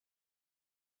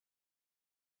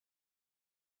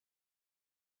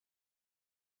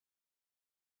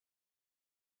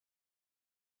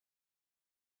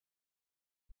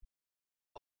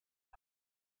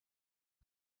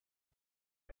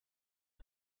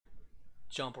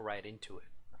jump right into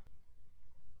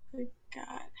it.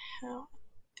 God, how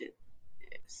did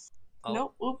this? Oh,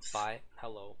 Nope, oops. bye.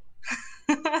 Hello.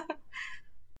 I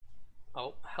Oh,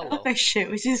 look hello. like shit.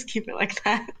 We should just keep it like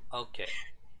that. Okay.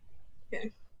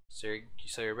 Okay.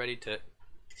 So you're ready to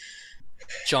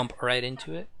jump right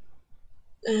into it?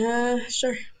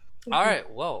 Sure. All Okay. right.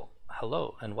 Well,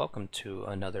 hello and welcome to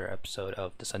another episode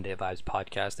of the Sunday Vibes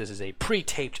podcast. This is a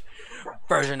pre-taped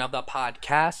version of the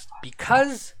podcast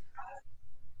because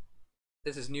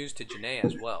this is news to Janae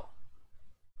as well.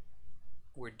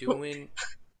 We're doing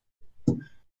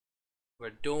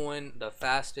the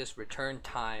fastest return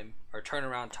time or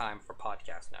turnaround time for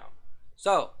podcasts now.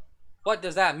 So, what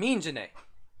does that mean, Janae?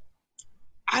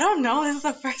 I don't know. This is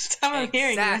the first time I'm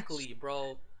hearing this. Exactly,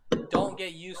 bro. Don't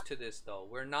get used to this though.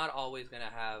 We're not always gonna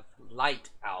have light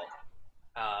out.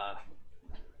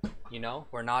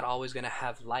 We're not always gonna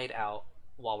have light out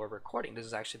while we're recording. This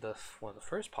is actually one of the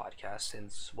first podcasts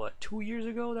since 2 years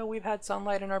ago that we've had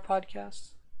sunlight in our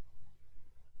podcasts.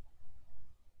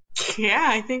 Yeah,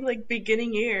 I think like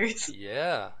beginning years.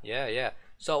 Yeah.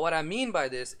 So what I mean by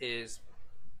this is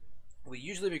we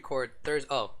usually record Thursday.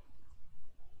 Oh,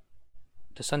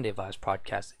 the Sunday Vibes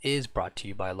podcast is brought to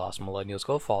you by Lost Millennials.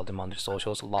 Go follow them on their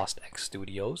socials, Lost X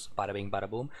Studios. Bada bing, bada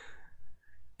boom.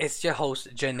 It's your host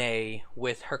Janae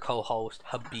with her co-host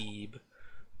Habib.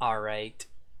 All right,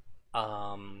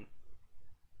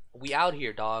 we out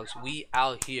here, dogs. We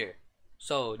out here.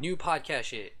 So new podcast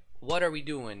shit. What are we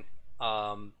doing?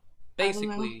 Um, I don't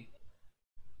know.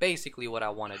 basically, what I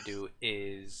want to do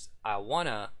is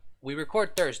we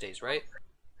record Thursdays, right?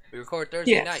 We record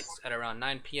Thursday Yes. nights at around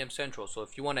 9 p.m. Central. So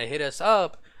if you want to hit us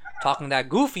up, talking that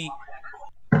goofy,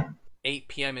 8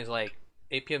 p.m.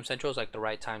 8 p.m. Central is like the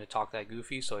right time to talk that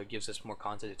goofy. So it gives us more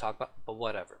content to talk about. But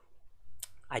whatever.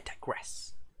 I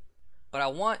digress. But I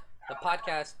want the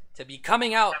podcast to be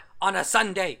coming out on a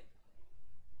Sunday.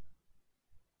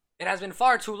 It has been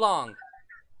far too long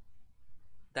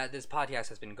that this podcast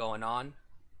has been going on,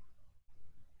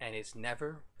 and it's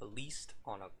never released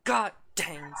on a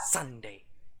goddamn Sunday.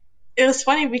 It was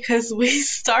funny because we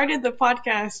started the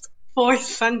podcast for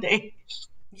Sunday.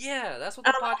 Yeah, that's what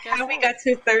I the don't know podcast how we was. got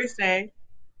to Thursday.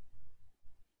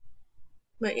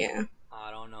 But yeah.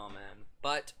 I don't know, man.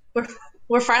 But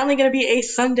We're finally gonna be a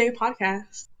Sunday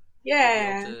podcast. we'll be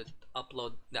Yeah. able to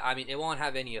upload. I mean, it won't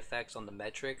have any effects on the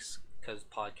metrics because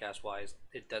podcast-wise,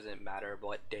 it doesn't matter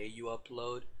what day you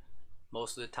upload.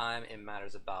 Most of the time, it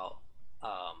matters about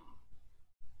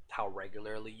how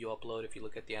regularly you upload if you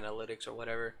look at the analytics or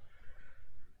whatever.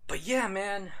 But yeah,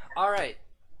 man. All right.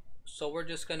 So we're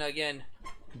just gonna again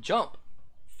jump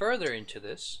further into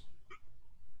this.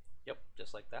 Yep,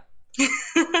 just like that.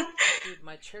 Dude,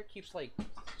 my chair keeps like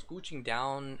scooching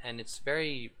down, and it's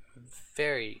very,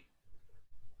 very.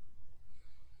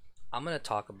 I'm gonna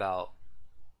talk about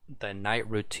the night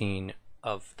routine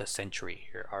of the century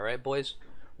here. All right, boys.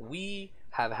 We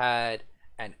have had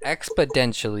an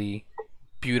exponentially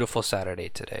beautiful Saturday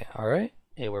today. All right.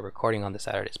 Hey, we're recording on the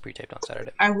Saturday. It's pre-taped on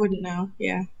Saturday. I wouldn't know.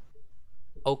 Yeah.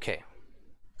 Okay.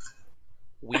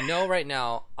 We know right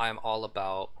now I'm all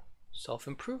about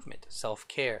self-improvement,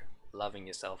 self-care, loving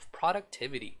yourself,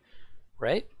 productivity,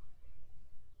 right?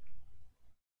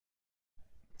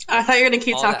 I thought you were gonna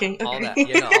keep all talking. that, all Okay.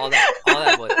 that, all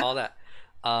that, boys, all that.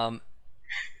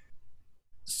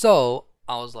 So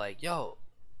I was like, yo,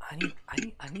 I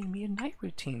need me a night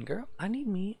routine, girl. I need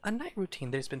me a night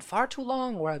routine. There's been far too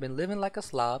long where I've been living like a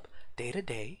slob day to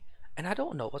day, and I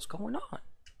don't know what's going on,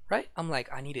 right? I'm like,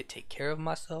 I need to take care of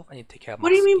myself. I need to take care of What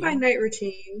my do you mean by skin. night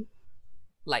routine?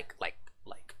 Like,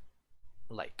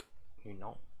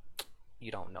 you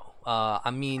don't know.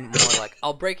 I mean more like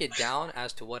I'll break it down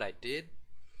as to what I did.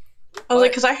 I was like, But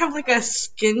because I have like a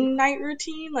skin night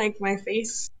routine, like my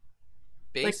face,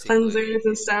 like basically, cleansers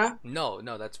and stuff. no,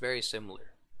 that's very similar.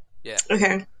 Yeah.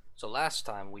 Okay. So last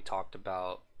time we talked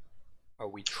about, or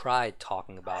we tried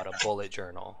talking about a bullet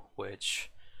journal, which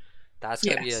that's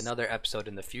gonna be Yes. another episode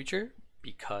in the future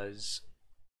because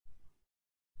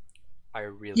I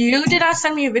really You did not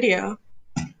send me a video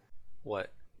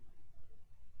what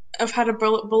of how to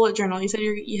bullet journal. You said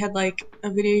you had like a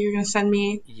video you were gonna send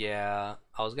me. yeah,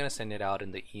 I was gonna send it out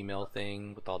in the email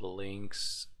thing with all the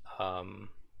links.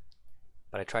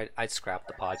 But I scrapped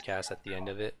the podcast at the end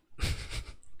of it.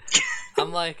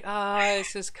 I'm like,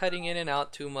 it's just cutting in and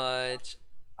out too much.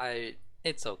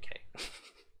 It's okay.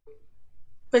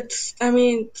 But I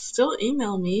mean, still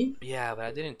email me. Yeah, but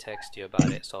I didn't text you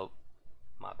about it, so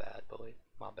my bad, boy.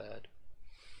 My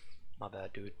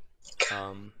bad, dude.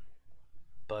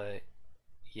 But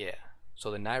yeah.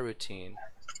 So the night routine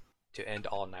to end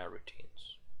all night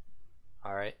routines.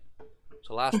 All right. So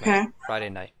So last night, Okay. Friday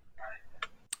night,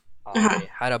 Uh-huh. I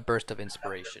had a burst of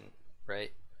inspiration,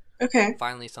 right? Okay.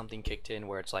 Finally, something kicked in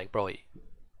where it's like, bro,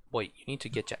 boy, you need to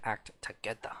get your act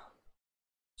together.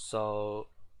 So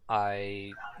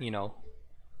I,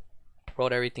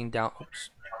 wrote everything down. Oops.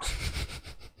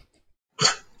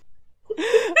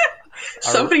 I,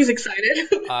 Somebody's excited.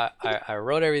 I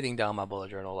wrote everything down in my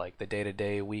bullet journal, like the day to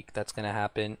day, week that's gonna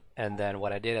happen, and then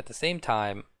what I did at the same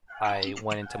time, I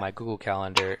went into my Google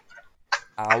Calendar,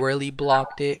 hourly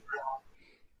blocked it,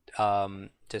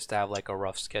 just to have like a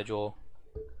rough schedule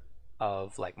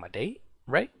of like my date,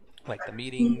 right? Like the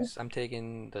meetings I'm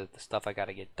taking, the stuff I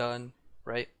gotta get done,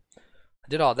 right? I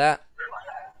did all that.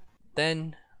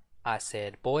 Then I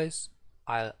said, boys,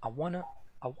 I wanna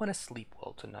sleep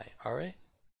well tonight, all right?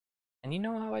 And you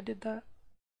know how I did that?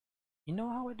 You know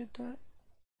how I did that?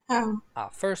 Oh,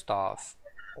 First off,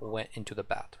 went into the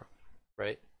bathroom,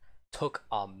 right? Took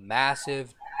a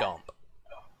massive dump,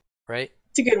 right?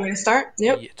 it's a good way to start.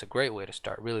 Yep. It's a great way to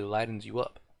start. Really lightens you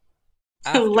up.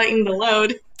 Afterward, Lighten the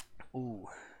load. ooh,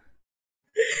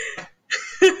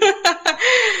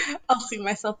 I'll see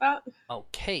myself out.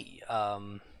 okay,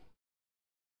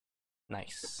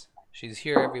 nice. She's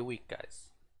here every week, guys.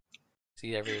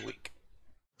 See every week.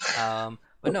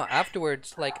 But no,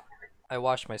 afterwards, like, I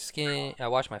washed my skin. I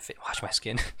washed my face. Wash my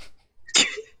skin.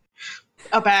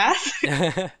 A bath.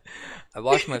 I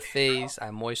washed my face, I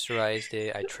moisturized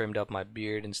it, I trimmed up my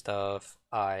beard and stuff.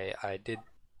 I did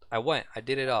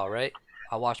it all, right?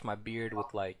 I washed my beard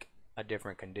with like a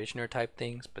different conditioner type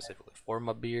thing, specifically for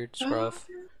my beard, scruff,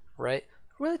 right?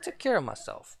 Really took care of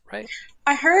myself, right?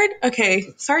 I heard, okay,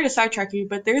 sorry to sidetrack you,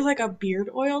 but there's like a beard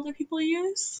oil that people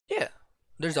use. Yeah.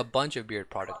 There's a bunch of beard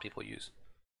products people use.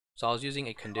 So I was using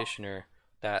a conditioner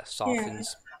that Yeah.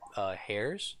 softens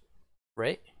hairs,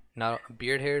 right? Not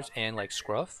beard hairs and like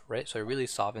scruff, right? So it really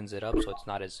softens it up so it's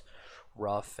not as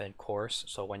rough and coarse.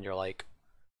 So when you're like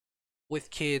with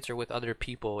kids or with other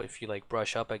people, if you like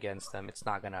brush up against them, it's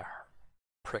not gonna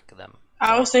prick them,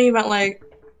 I right? was thinking about like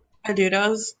a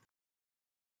dudo's.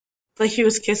 Like he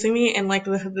was kissing me and like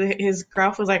his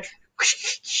gruff was like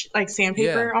Yeah,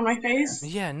 sandpaper on my face.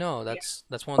 yeah. No, Yeah,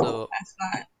 that's one of the. that's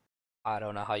not. I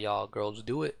don't know how y'all girls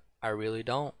do it. I really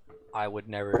don't. I would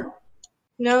never.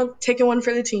 No, taking one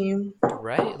for the team.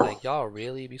 Right? Like y'all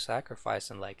really be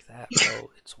sacrificing like that, bro.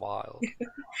 It's wild.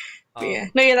 But yeah,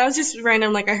 Um, no, yeah, that was just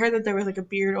random. Like I heard that there was like a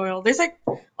beard oil. There's like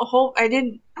a whole. I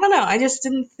don't know. I just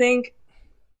didn't think.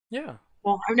 yeah.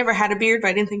 Well, I've never had a beard, but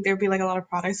I didn't think there'd be like a lot of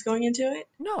products going into it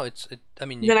No, I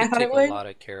mean, you than I could thought it take a would. lot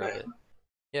of care of But it.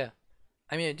 Yeah.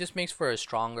 I mean, it just makes for a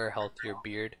stronger, healthier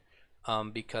beard.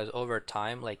 Because over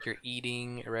time, like you're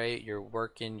eating, right? You're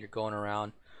working, you're going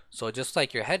around. So just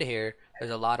like your head hair,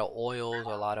 there's a lot of oils,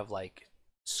 a lot of like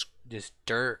just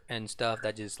dirt and stuff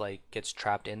that just like gets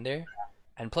trapped in there.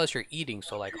 And plus you're eating,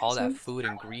 so like all that so, food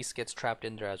and grease gets trapped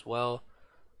in there as well.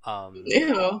 Um,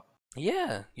 ew,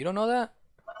 yeah, you don't know that?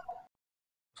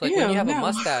 So like when you ew, have a no.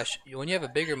 mustache, when you have a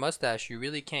bigger mustache, you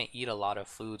really can't eat a lot of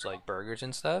foods like burgers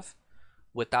and stuff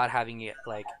without having it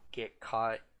like get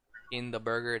caught in the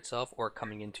burger itself or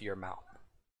coming into your mouth.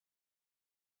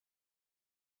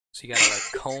 So you gotta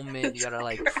like comb it. You gotta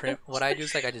like trim. What I do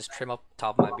is like I just trim up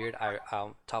top of my beard.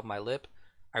 Top of my lip.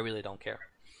 I really don't care.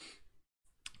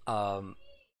 Um,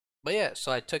 but yeah,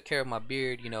 so I took care of my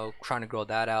beard. Trying to grow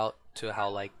that out to how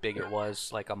like big it was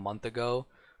like a month ago.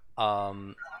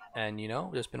 Um, and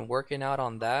just been working out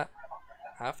on that.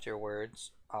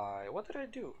 Afterwards, what did I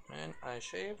do? Man, I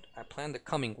shaved. I planned the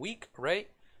coming week, right?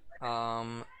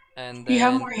 Um, and You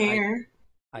have then more I hair.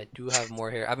 I do have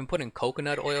more hair. I've been putting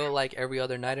coconut oil like every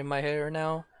other night in my hair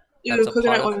now. That's Ew, a part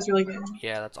coconut of oil is really good.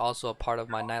 Yeah, that's also a part of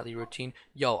my nightly routine.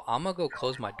 Yo, I'm gonna go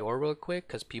close my door real quick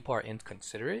because people are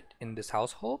inconsiderate in this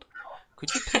household.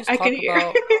 Could you please I can talk hear.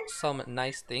 about some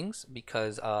nice things?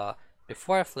 Because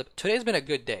before I flip, today's been a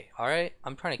good day. All right,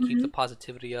 I'm trying to keep the Hmm.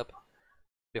 positivity up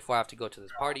before I have to go to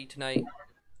this party tonight,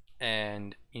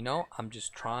 and I'm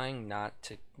just trying not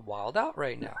to wild out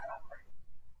right now.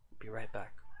 Be right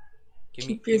back. Give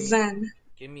me, Keep your give me, zen.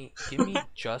 give me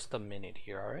just a minute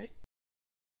here. All right.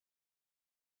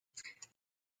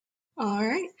 All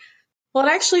right. Well,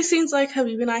 it actually seems like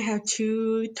Habib and I have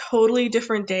two totally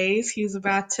different days. He's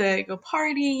about to go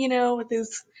party, with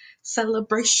his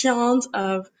celebrations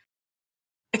of,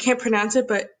 I can't pronounce it,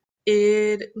 but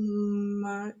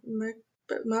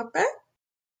Mabe?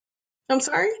 I'm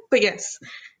sorry, but yes.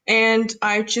 And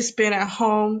I've just been at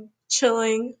home,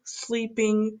 chilling,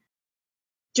 sleeping,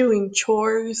 doing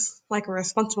chores like a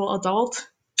responsible adult.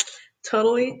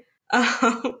 Totally.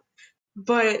 Um,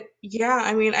 but yeah,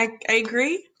 I mean, I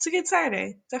agree. It's a good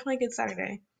Saturday. Definitely a good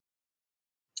Saturday.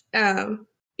 Um,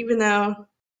 even though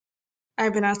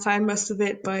I've been outside most of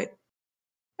it, but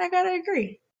I gotta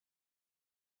agree.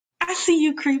 I see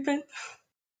you creeping.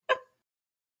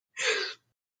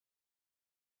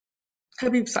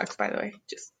 Habib sucks, by the way.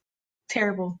 Just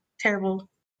terrible, terrible,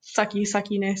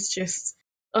 suckiness. Just,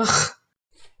 ugh.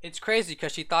 It's crazy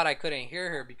because she thought I couldn't hear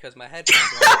her because my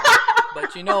headphones were on.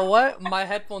 But you know what? My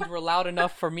headphones were loud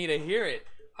enough for me to hear it.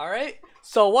 All right?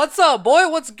 So what's up, boy?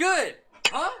 What's good?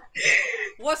 Huh?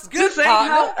 What's good, Just saying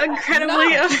how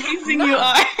incredibly amazing you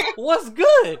are. What's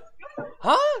good?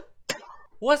 Huh?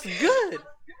 What's good?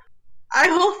 I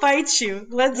will fight you.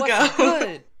 Let's What's go.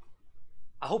 good?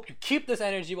 I hope you keep this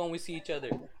energy when we see each other.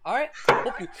 All right?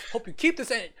 Hope you keep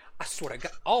this energy. I swear to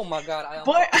God. Oh my God.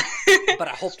 But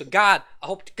I hope to God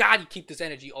you keep this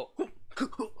energy. Oh,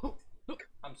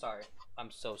 I'm sorry.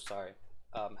 I'm so sorry.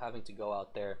 Having to go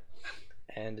out there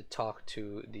and talk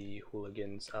to the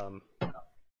hooligans.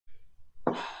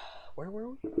 Where were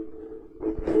we?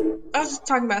 I was just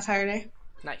talking about Saturday.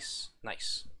 Nice.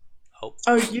 Oh,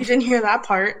 you didn't hear that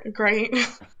part. Great.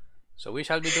 So we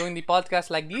shall be doing the podcast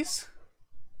like this.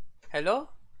 Hello?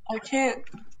 I can't.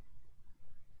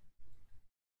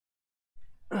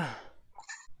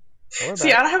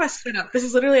 See, I don't have a setup. This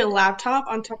is literally a laptop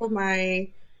on top of my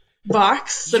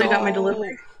box that I got my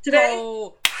delivery today.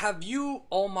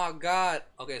 Oh my God.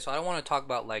 Okay, so I don't want to talk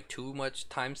about like too much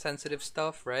time sensitive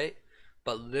stuff, right?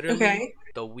 But literally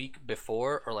the week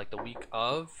before or like the week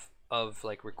of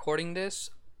like recording this,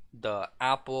 the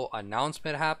Apple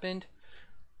announcement happened.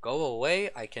 Go away.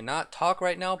 I cannot talk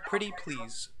right now. Pretty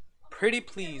please.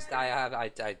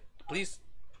 I please.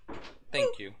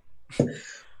 Thank you.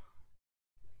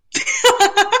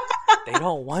 They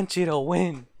don't want you to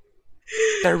win.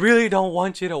 They really don't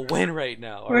want you to win right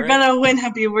now. We're gonna win,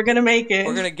 Habib. We're gonna make it.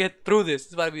 We're gonna get through this. This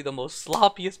is about to be the most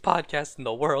sloppiest podcast in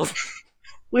the world.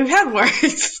 We've had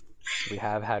worse. We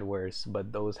have had worse,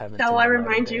 but those haven't. Shall I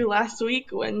remind you last week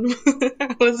when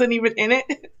I wasn't even in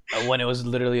it? When it was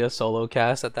literally a solo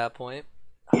cast at that point.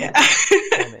 Yeah.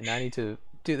 Damn it, now I need to.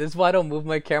 Dude, this is why I don't move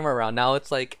my camera around. Now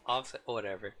it's like offset,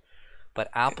 whatever.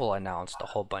 But Apple announced a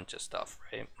whole bunch of stuff,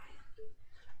 right?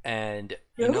 And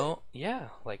you know, yeah,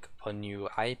 like a new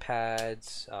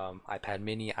iPads, iPad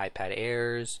Mini, iPad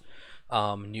Airs,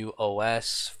 new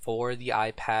OS for the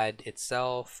iPad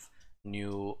itself,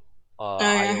 new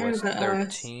iOS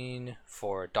 13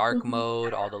 for dark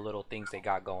mode, all the little things they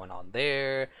got going on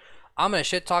there. I'm gonna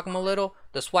shit talk them a little.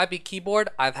 The swipey keyboard,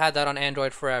 I've had that on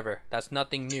Android forever. That's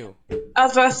nothing new. I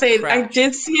was about to say, I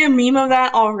did see a meme of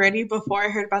that already before I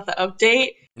heard about the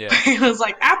update. Yeah. It was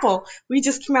like, Apple, we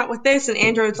just came out with this, and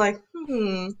Android's like,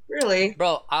 really?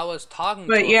 Bro, I was talking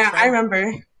to a friend. I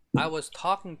remember. I was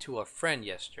talking to a friend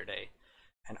yesterday,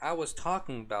 and I was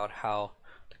talking about how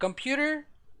the computer,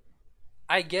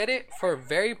 I get it, for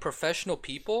very professional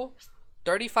people,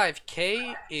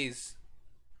 $35K is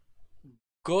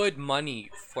good money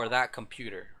for that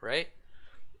computer, right?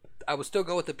 I would still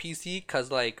go with the PC because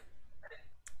like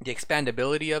the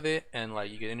expandability of it and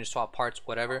like you can interswap parts,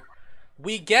 whatever.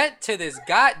 We get to this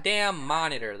goddamn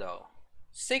monitor though,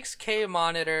 6K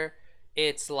monitor.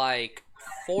 It's like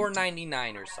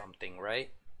 $499 or something,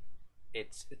 right?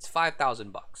 It's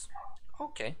 $5,000.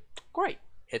 Okay, great.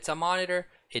 It's a monitor.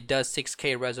 It does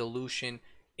 6K resolution.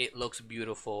 It looks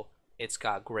beautiful. It's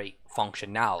got great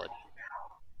functionality.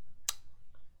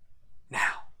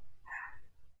 Now,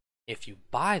 if you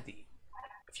buy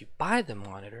the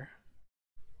monitor,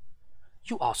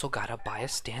 you also gotta buy a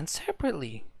stand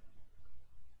separately.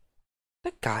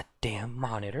 The goddamn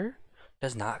monitor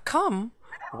does not come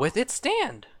with its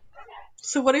stand.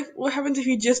 So what happens if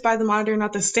you just buy the monitor,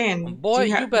 not the stand? Boy,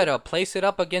 you better place it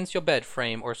up against your bed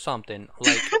frame or something.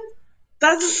 Like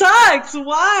that sucks.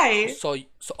 Why?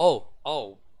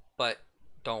 But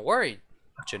don't worry,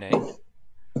 Janae.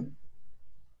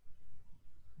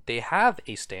 They have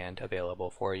a stand available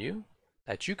for you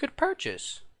that you could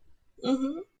purchase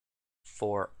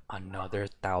for another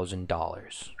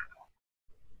 $1,000.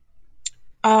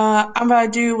 I'm gonna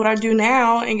do what I do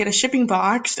now and get a shipping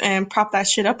box and prop that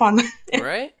shit up on the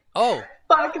right? Oh,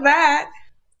 fuck that.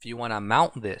 If you want to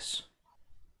mount this,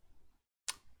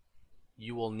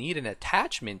 you will need an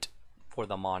attachment for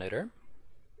the monitor,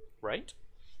 right?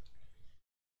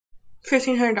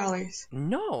 $1,500.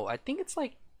 No, I think it's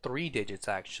like 3 digits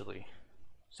actually.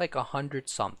 It's like 100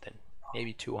 something,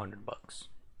 maybe $200.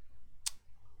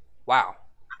 Wow.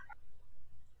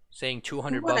 Saying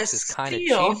 $200 is kind of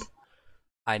cheap.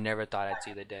 I never thought I'd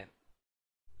see the day.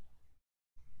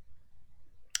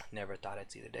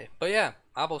 But yeah,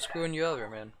 Apple screwing you over,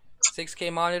 man.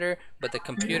 6K monitor, but the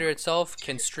computer itself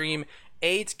can stream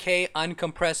 8K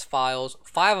uncompressed files,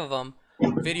 5 of them,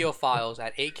 video files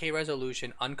at 8K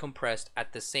resolution uncompressed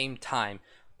at the same time,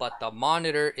 but the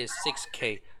monitor is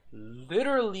 6K.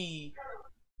 Literally,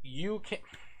 you can.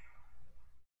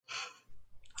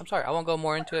 I'm sorry, I won't go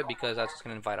more into it because that's just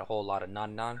gonna invite a whole lot of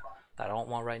non that I don't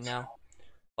want right now.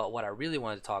 But what I really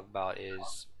wanted to talk about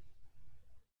is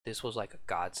this was like a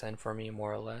godsend for me,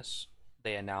 more or less.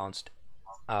 They announced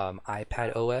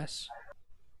iPad OS,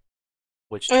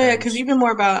 which Oh yeah, because turns you've been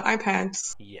more about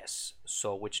iPads yes,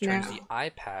 so which turns now. the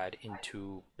iPad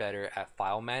into better at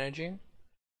file managing,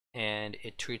 and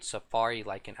it treats Safari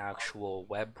like an actual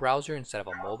web browser instead of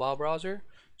a mobile browser,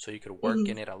 so you could work Hmm.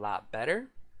 in it a lot better.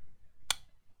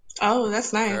 Oh,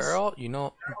 that's nice. Girl,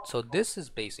 so this is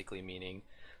basically meaning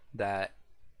that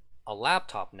a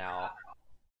laptop now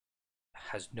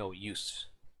has no use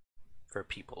for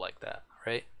people like that,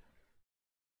 right?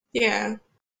 Yeah.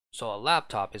 So a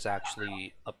laptop is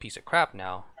actually a piece of crap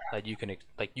now that you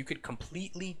could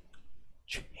completely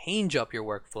change up your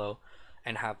workflow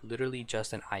and have literally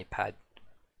just an iPad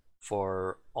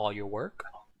for all your work,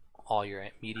 all your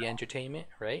media entertainment,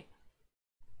 right?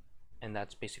 And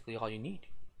that's basically all you need.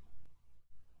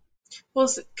 Well,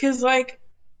 because like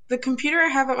the computer I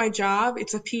have at my job,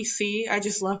 it's a PC. I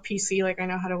just love PC. Like I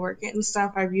know how to work it and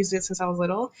stuff. I've used it since I was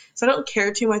little, so I don't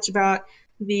care too much about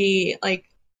the like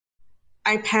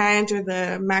iPad or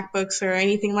the MacBooks or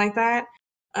anything like that.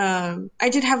 I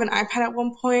did have an iPad at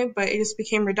one point, but it just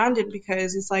became redundant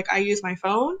because it's like I use my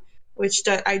phone, which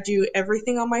I do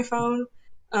everything on my phone.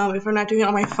 If I'm not doing it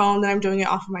on my phone, then I'm doing it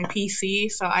off of my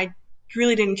PC. So I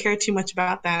really didn't care too much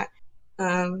about that.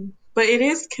 But it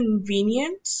is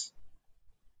convenient.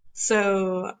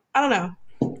 So I don't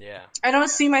know. Yeah, I don't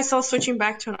see myself switching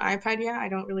back to an iPad yet. I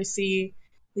don't really see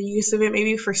the use of it.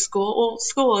 Maybe for school. Well,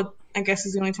 school, I guess,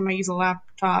 is the only time I use a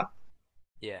laptop.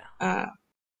 yeah, Uh,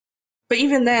 but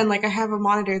even then, like I have a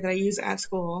monitor that I use at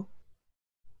school.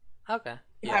 okay,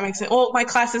 If yeah. that makes sense. Well, my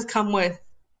classes come with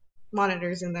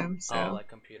monitors in them, Oh, so like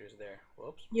computers there.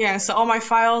 Whoops, my yeah. So bad. all my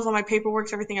files, all my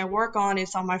paperwork, everything I work on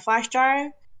is on my flash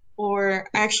drive, or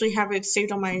I actually have it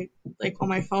saved on my on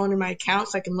my phone in my account,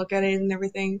 so I can look at it and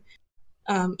everything.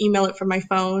 Email it from my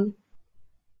phone.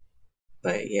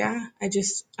 But yeah, I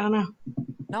don't know.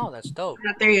 No, that's dope. I'm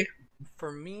not there yet.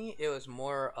 For me, it was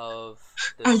more of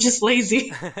I'm this. just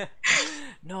lazy.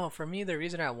 No, for me, the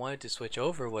reason I wanted to switch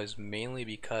over was mainly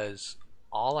because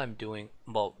all I'm doing,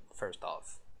 well, first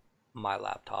off, my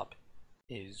laptop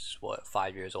is what,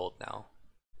 5 years old now,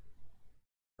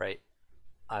 right?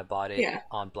 I bought it Yeah.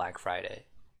 on Black Friday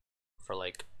for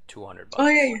like 200 Oh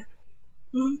yeah, bucks,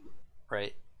 yeah. Mhm.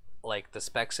 right? Like the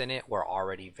specs in it were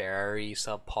already very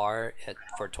subpar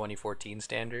for 2014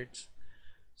 standards.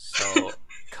 So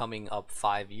coming up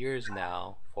 5 years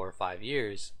now, 4 or 5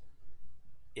 years,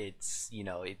 it's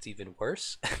even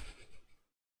worse.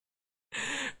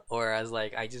 Whereas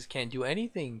like I just can't do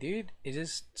anything, dude. It's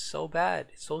just so bad.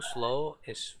 It's so slow.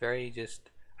 It's very just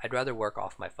I'd rather work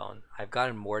off my phone. I've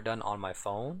gotten more done on my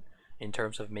phone in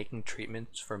terms of making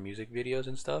treatments for music videos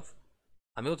and stuff.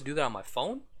 I'm able to do that on my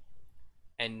phone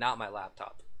and not my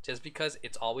laptop. Just because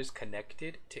it's always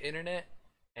connected to internet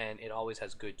and it always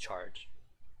has good charge.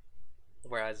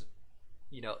 Whereas,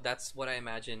 that's what I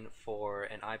imagine for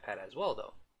an iPad as well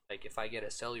though. Like if I get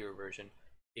a cellular version,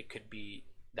 it could be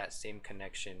that same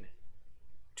connection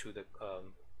to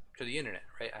the internet,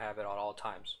 right? I have it at all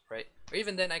times, right? Or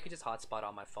even then, I could just hotspot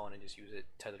on my phone and just use it,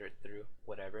 tether it through,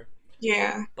 whatever.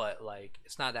 Yeah. But like,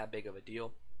 it's not that big of a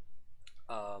deal.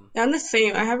 Um, I'm the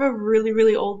same. I have a really,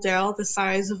 really old Dell, the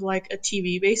size of like a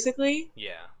TV, basically.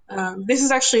 yeah, This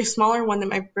is actually a smaller one that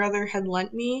my brother had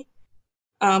lent me.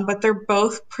 But they're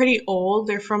both pretty old.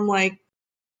 They're from like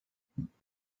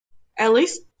at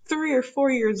least 3 or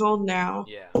 4 years old now.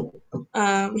 yeah.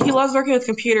 He loves working with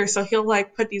computers, so he'll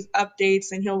like put these updates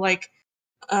and he'll like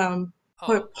Oh,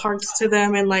 put okay. parts to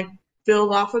them and like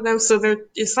build off of them. So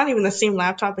it's not even the same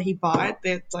laptop that he bought.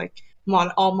 It's like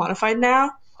all modified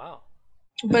now. Wow.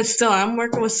 But still, I'm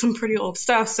working with some pretty old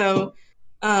stuff. So,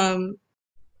 um,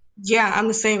 yeah, I'm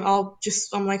the same.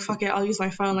 I'm like, fuck it, I'll use my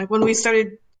phone. Like when we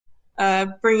started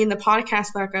bringing the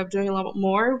podcast back up, doing a lot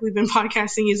more, we've been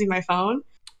podcasting using my phone,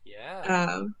 Yeah.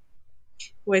 um,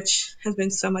 which has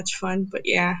been so much fun. But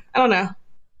yeah, I don't know.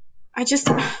 I just,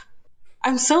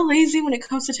 I'm so lazy when it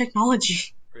comes to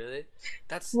technology. Really?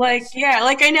 That's Like, that's yeah,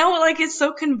 like I know, like it's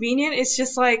so convenient. It's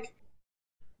just like,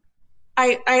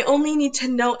 I only need to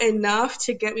know enough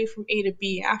to get me from A to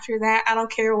B. After that, I don't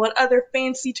care what other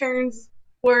fancy terms,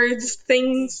 words,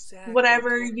 things, exactly,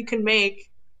 whatever dude. you can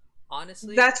make.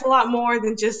 Honestly, That's a lot more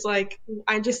than just like,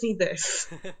 I just need this.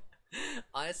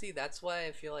 honestly, that's why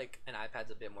I feel like an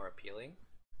iPad's a bit more appealing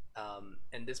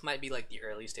And this might be like the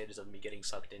early stages of me getting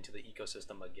sucked into the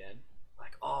ecosystem again.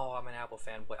 Like, oh, I'm an Apple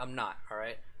fanboy. I'm not. All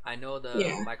right. I know the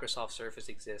Yeah. Microsoft Surface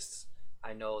exists.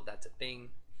 I know that's a thing.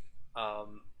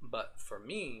 But for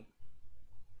me,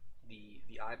 the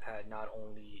iPad not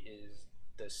only is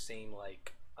the same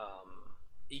like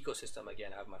ecosystem.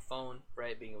 Again, I have my phone,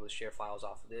 right? Being able to share files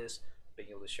off of this, being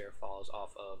able to share files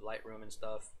off of Lightroom and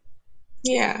stuff.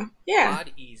 Yeah. A Yeah. lot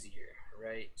easier,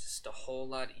 right? Just a whole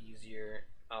lot easier.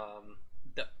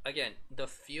 The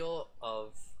feel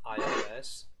of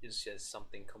iOS is just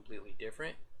something completely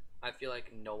different. I feel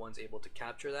like no one's able to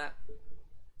capture that.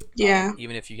 Yeah.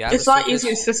 Even if you have a It's a lot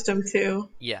easier Surface, system too.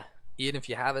 yeah. Even if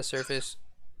you have a Surface,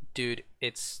 dude,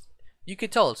 it's you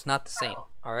could tell it's not the same.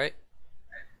 All right.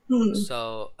 Hmm.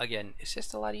 So again, it's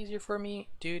just a lot easier for me,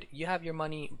 dude. You have your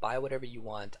money, buy whatever you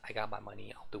want. I got my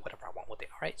money, I'll do whatever I want with it.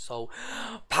 All right. So,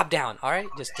 pop down. All right.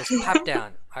 Just pop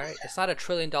down. All right. It's not a $1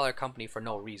 trillion company for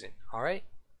no reason. All right.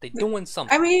 They doing I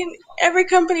something. mean, every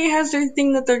company has their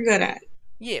thing that they're good at.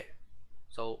 Yeah.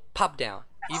 So pop down.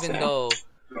 Even So, though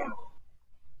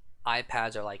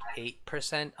iPads are like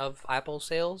 8% of Apple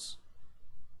sales,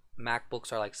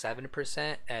 MacBooks are like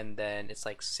 7%, and then it's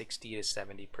like 60 to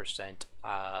 70%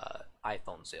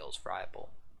 iPhone sales for Apple.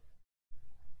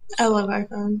 I love So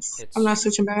iPhones. I'm not it's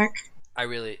switching back. I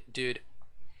really, dude,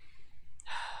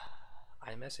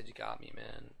 iMessage got me,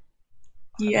 man.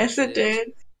 Yes, it iMessage, did.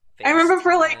 I remember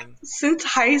for like FaceTime, since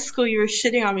high school, you were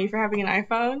shitting on me for having an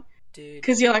iPhone dude.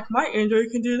 because you're like, my Android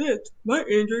can do this, my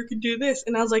Android can do this,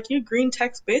 and I was like, you green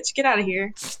text bitch, get out of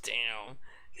here. Damn,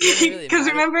 it doesn't really Because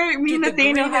matter, remember, me and dude. The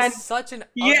Nathaniel green is had such an ugly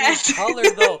yes, color,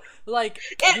 though. Like,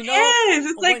 it you know, is.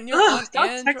 It's like, when you're ugh, on don't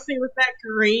Android, text me with that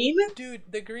green. dude,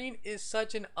 the green is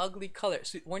such an ugly color.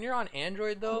 So when you're on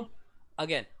Android, though,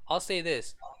 again, I'll say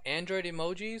this: Android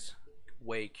emojis,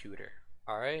 way cuter.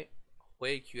 All right,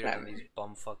 way cuter than these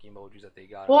bumfuck emojis that they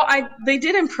got on Well, Apple. they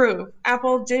did improve.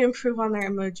 Apple did improve on their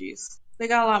emojis. They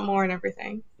got a lot more and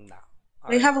everything. Nah. All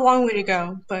They right. have a long way to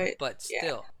go, but But yeah.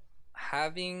 still,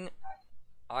 having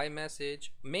iMessage,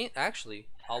 actually,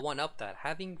 I'll one up that.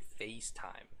 Having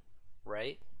FaceTime,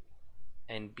 right?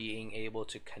 And being able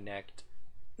to connect,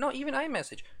 no, even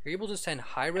iMessage, you're able to send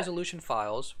high resolution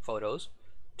files, photos,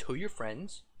 to your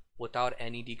friends without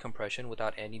any decompression,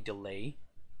 without any delay,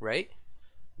 right?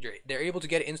 They're able to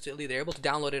get it instantly. They're able to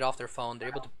download it off their phone. They're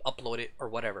able to upload it or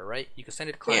whatever, right? You can send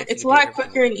it to Yeah, clients. You it's a can do lot everything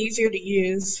quicker with and it. easier to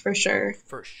use for sure.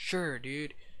 For sure,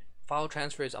 dude. File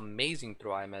transfer is amazing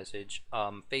through iMessage.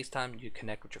 FaceTime, you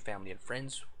connect with your family and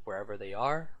friends wherever they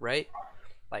are, right?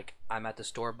 Like, I'm at the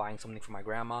store buying something for my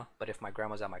grandma, but if my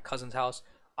grandma's at my cousin's house,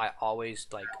 I always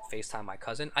like FaceTime my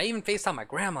cousin. I even FaceTime my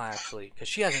grandma actually, because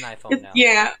she has an iPhone now.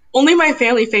 Yeah, only my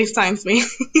family FaceTimes me.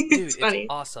 It's Dude, it's funny,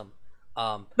 awesome.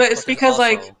 but it's But there's because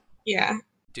like, also, yeah,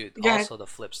 dude, go ahead. also the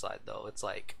flip side though. It's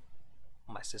like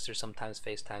my sister sometimes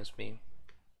FaceTimes me,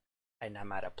 and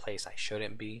I'm at a place I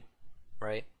shouldn't be,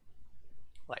 right?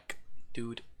 Like,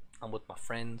 dude, I'm with my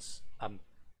friends.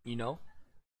 You know,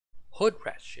 hood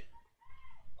rat shit,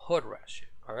 hood rat shit.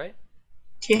 All right.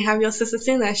 Can't have your sister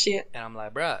sing that shit. And I'm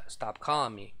like, bruh, stop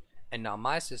calling me. And now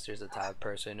my sister's the type of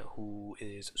person who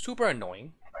is super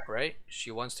annoying, right?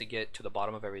 She wants to get to the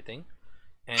bottom of everything.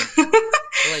 And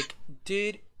like,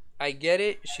 dude, I get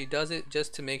it. She does it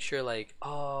just to make sure, like,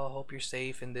 oh, hope you're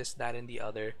safe and this, that, and the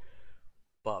other.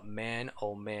 But man,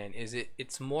 oh man,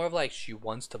 it's more of like she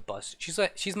wants to bust.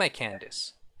 She's my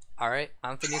Candace. Alright?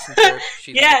 I'm Phineas and Ferb.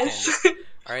 She's my Yes. Candace.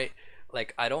 Alright?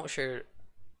 Like, I don't share,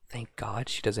 thank God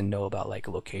she doesn't know about like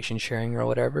location sharing or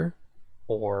whatever.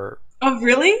 Or Oh,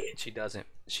 really? she doesn't.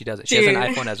 She doesn't. She has an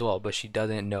Dude. iPhone as well, but she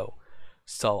doesn't know.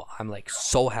 So I'm like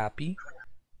so happy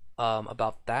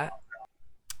about that.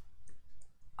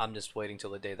 I'm just waiting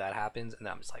till the day that happens, and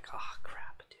then I'm just like, oh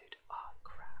crap, dude. Oh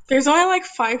crap, There's only like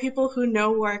 5 people who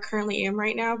know where I currently am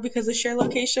right now because of share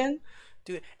location.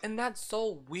 dude. And that's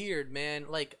so weird, man.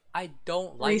 Like I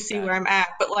don't Or you like see that. where I'm at.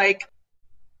 But like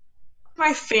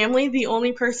my family, the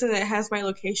only person that has my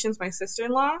location is my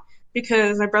sister-in-law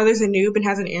because my brother's a noob and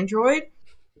has an Android.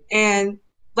 And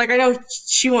like I know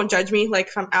she won't judge me like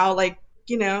if I'm out like,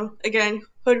 again,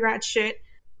 hood rat shit.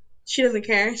 She doesn't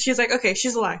care. She's like, okay,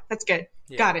 she's alive. That's good.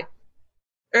 Yeah, Got it.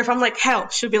 Or if I'm like, hell,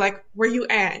 she'll be like, where you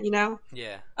at?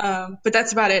 yeah, But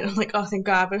that's about it. I'm like, oh, thank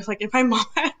God. But it's like, if my mom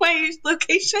had my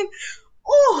location,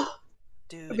 oh,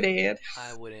 I'd be dude. dead.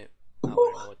 I wouldn't. I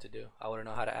wouldn't know what to do. I wouldn't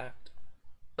know how to act.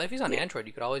 But if he's on Yeah. Android,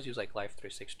 you could always use like Life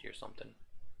 360 or something.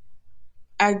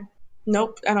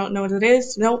 Nope. I don't know what it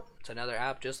is. Nope. It's another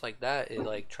app just like that. It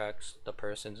like tracks the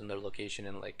persons and their location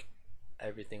and like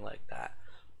everything like that.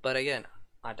 But again,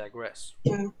 I digress.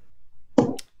 Yeah.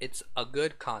 It's a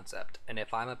good concept, and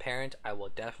if I'm a parent, I will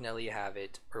definitely have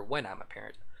it. Or when I'm a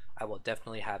parent, I will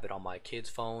definitely have it on my kids'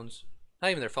 phones. Not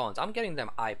even their phones. I'm getting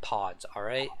them iPods. All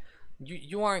right.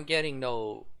 You aren't getting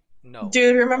no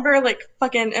Dude, remember like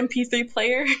fucking MP3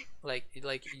 player?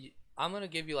 I'm gonna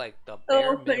give you like the The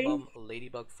bare whole thing. minimum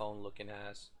ladybug phone looking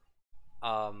ass.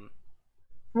 Um,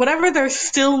 Whatever they're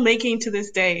still making to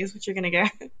this day is what you're gonna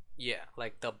get. yeah,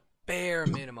 like the bare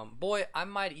minimum. Boy, I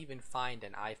might even find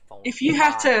an iPhone If you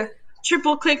have 5. to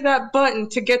triple click that button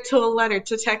to get to a letter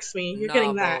to text me, you're Nah,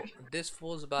 getting that. bro, this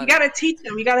fool's You about to. gotta teach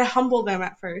them. You gotta humble them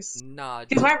at first. Nah,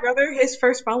 Because my brother, his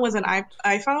first phone was an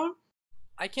iPhone.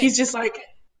 I He's can't. just like,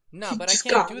 Nah, he but I just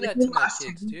can't got do like that we to my lost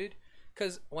kids, him. dude.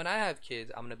 Cause when I have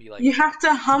kids, I'm gonna be like, You have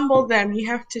to humble them. You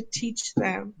have to teach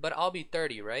them. but I'll be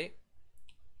 30, right?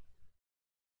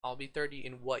 I'll be 30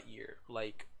 in what year?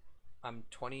 Like, I'm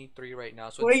 23 right now,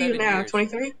 so in What are you seven now? years.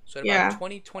 23? So in about Yeah.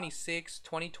 2026,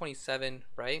 2027,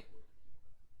 right?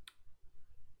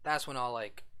 That's when I'll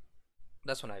like.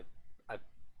 That's when I,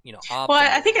 Well,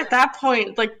 I think optimally. at that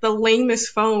point, like the lamest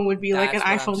phone would be like an That's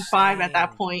what I'm iPhone 5 at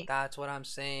that saying. point. That's what I'm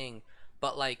saying.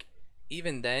 But like,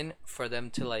 even then, for them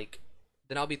to like,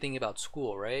 then I'll be thinking about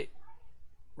school, right?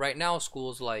 Right now,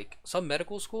 schools like some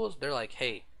medical schools, they're like,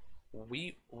 hey,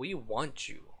 we want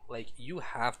you. Like, you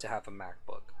have to have a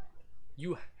MacBook.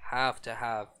 You have to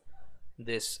have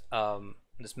this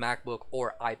MacBook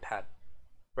or iPad,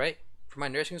 right? For my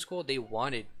nursing school, they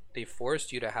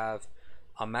forced you to have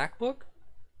a MacBook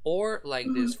or like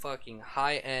Mhm. this fucking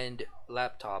high end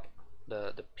laptop,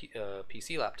 the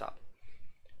PC laptop.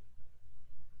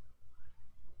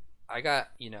 I got,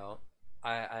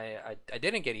 I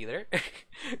didn't get either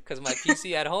because my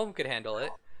PC at home could handle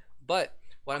it. But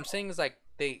what I'm saying is like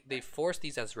they force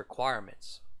these as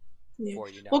requirements Yeah. for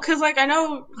you Well, now. because like I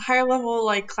know higher level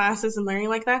like classes and learning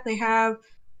like that, they have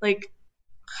like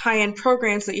high end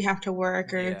programs that you have to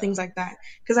work or Yeah, things like that.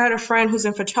 Because I had a friend who's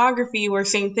in photography where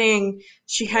same thing,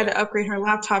 she had yeah, to upgrade her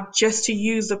laptop just to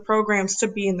use the programs to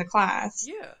be in the class,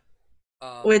 yeah.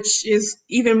 Um, which is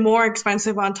even more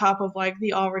expensive on top of like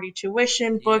the already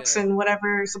tuition, books, yeah, and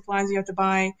whatever supplies you have to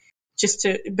buy just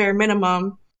to bare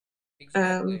minimum.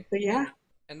 exactly. But yeah,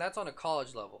 And that's on a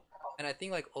college level. And I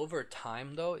think like over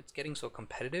time though, it's getting so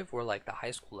competitive where like the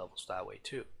high school level's that way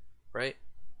too, right?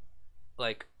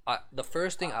 Like the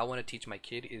first thing I want to teach my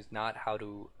kid is not how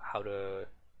to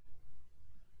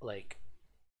like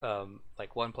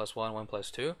like one plus one, one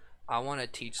plus two. I want to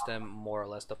teach them more or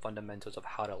less the fundamentals of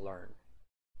how to learn.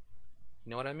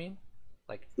 You know what I mean?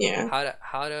 Like yeah. how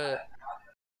to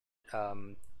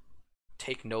um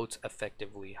take notes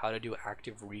effectively, how to do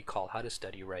active recall, how to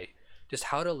study right, just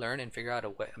how to learn and figure out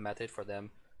a method for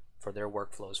them for their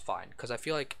workflow is fine. Because I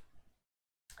feel like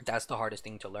that's the hardest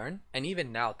thing to learn. And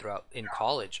even now, throughout in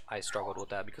college, I struggled with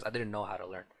that because I didn't know how to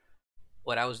learn.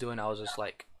 What I was doing, I was just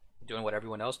like doing what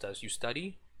everyone else does. You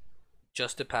study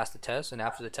just to pass the test, and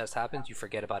after the test happens, you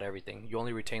forget about everything. You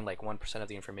only retain like 1% of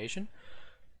the information,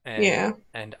 and Yeah.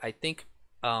 I think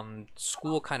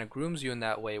school kind of grooms you in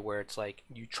that way where it's like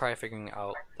you try figuring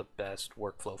out the best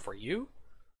workflow for you.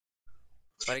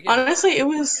 But again, Honestly, it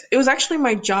was actually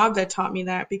my job that taught me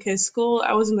that because school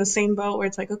I was in the same boat where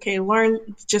it's like, okay, learn,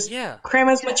 just yeah, cram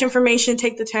as much information,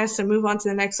 take the test, and move on to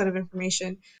the next set of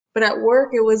information. But at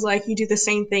work, it was like you do the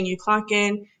same thing. You clock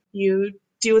in, you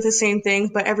deal with the same things,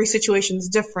 but every situation is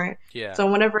different. yeah,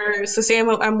 So whenever, so say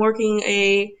I'm working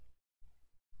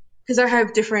because I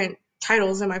have different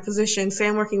titles in my position. Say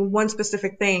I'm working one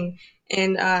specific thing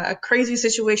and a crazy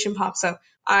situation pops up.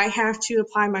 I have to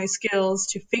apply my skills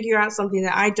to figure out something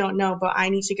that I don't know, but I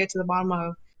need to get to the bottom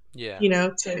of, yeah,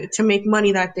 to make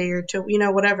money that day or to,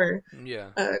 whatever, yeah,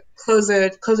 close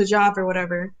a job or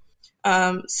whatever.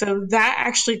 So that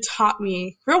actually taught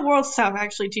me real world stuff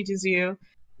actually teaches you.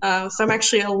 So I'm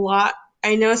actually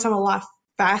I notice I'm a lot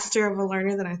faster of a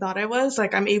learner than I thought I was.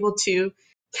 Like I'm able to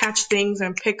catch things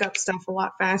and pick up stuff a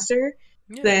lot faster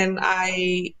yeah. than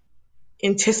I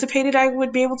anticipated I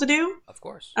would be able to do. Of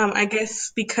course. I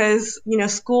guess because,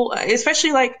 school,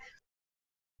 especially like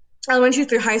elementary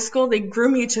through high school, they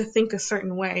groom you to think a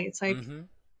certain way. It's like,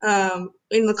 Mm-hmm.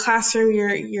 in the classroom,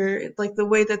 you're like the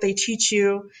way that they teach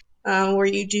you, where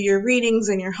you do your readings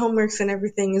and your homeworks and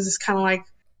everything is just kind of like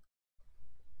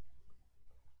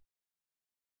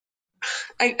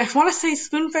I want to say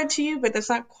spoon fed to you, but that's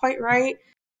not quite right.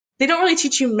 They don't really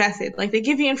teach you method. Like they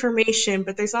give you information,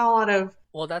 but there's not a lot of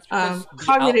Well, that's because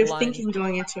cognitive thinking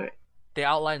going into it. the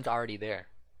outline's already there,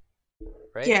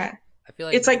 right? Yeah, I feel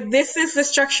like, It's like, this is the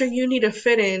structure you need to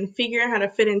fit in. Figure out how to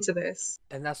fit into this.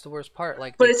 and that's the worst part.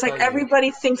 Like But they it's like tell you,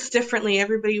 everybody thinks differently.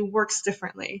 Everybody works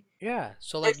differently. yeah.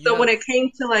 So And like you so when have, it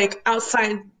came to like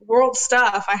outside world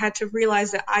stuff, I had to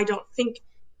realize that I don't think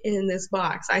in this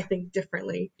box. I think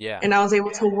differently. yeah. And I was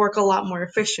able to work a lot more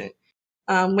efficient,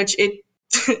 which it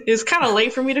is kind of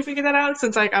late for me to figure that out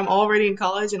since like I'm already in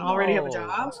college and already have a No,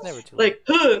 job. it's never too late.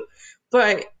 Like,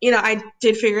 but I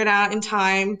did figure it out in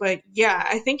time. But yeah,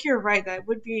 I think you're right. That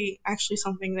would be actually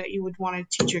something that you would want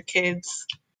to teach your kids,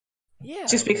 Yeah,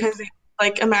 just because,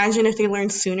 like, imagine if they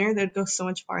learned sooner, they'd go so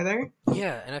much farther.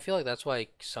 yeah, and I feel like that's why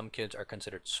some kids are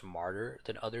considered smarter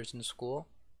than others in school,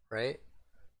 right?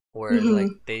 Whereas like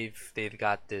Hmm. they've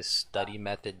got this study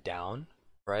method down,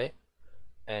 right?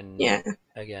 And Yeah,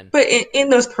 again, but in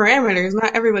those parameters,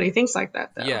 not everybody thinks like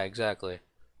that, yeah, though. exactly.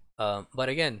 But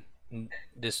again,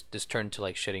 this turned to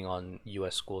like shitting on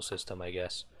U.S. school system, I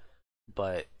guess.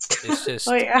 But it's Oh just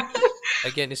yeah,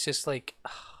 again, it's just like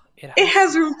it it has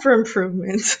has room for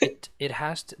improvement. it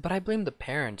has to. But I blame the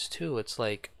parents too. It's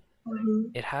like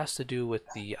Mhm. it has to do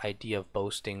with the idea of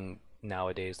boasting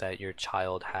nowadays that your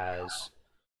child has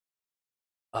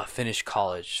finished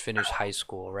college, finished high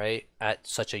school, right? At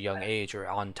such a young age or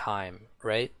on time,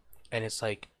 right? And it's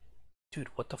like, dude,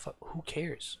 what the fuck? Who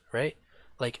cares, right?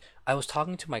 Like, I was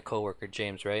talking to my coworker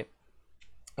James, right,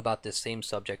 about this same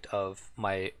subject of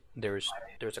my there's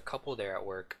a couple there at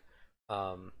work,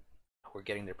 um, who were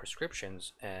getting their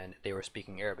prescriptions and they were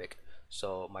speaking Arabic.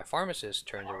 So my pharmacist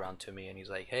turns around to me and he's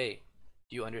like, "Hey,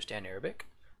 do you understand Arabic?"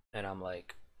 And I'm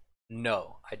like,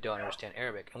 "No, I don't understand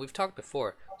Arabic." And we've talked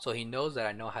before, so he knows that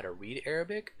I know how to read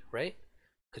Arabic, right?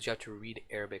 Because you have to read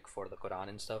Arabic for the Quran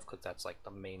and stuff, because that's like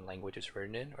the main language it's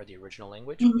written in, or the original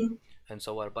language. Mhm. And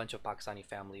so what a bunch of Pakistani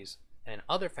families and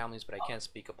other families, but I can't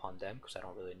speak upon them because I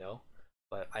don't really know,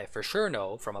 but I for sure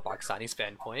know from a Pakistani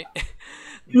standpoint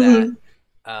that Mhm.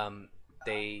 um,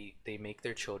 they make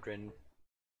their children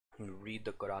read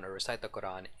the Quran or recite the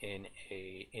Quran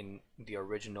in the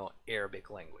original Arabic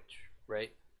language,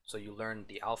 right? So you learn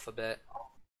the alphabet,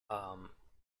 um,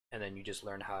 and then you just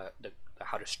learn how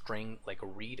to string like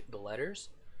read the letters,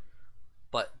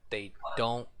 but they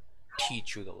don't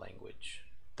teach you the language.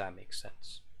 If that makes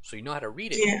sense. So you know how to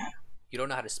read it, Yeah. you don't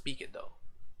know how to speak it though.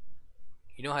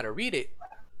 You know how to read it,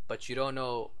 but you don't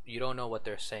know what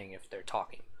they're saying if they're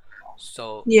talking.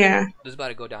 So Yeah. this is about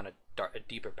to go down a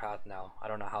deeper path now. I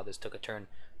don't know how this took a turn,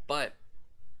 but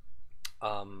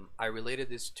I related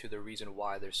this to the reason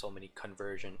why there's so many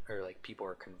conversion or like people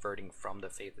are converting from the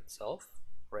faith itself,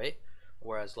 right?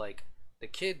 Whereas like the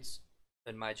kids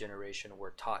in my generation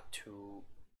were taught to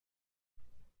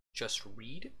just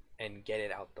read and get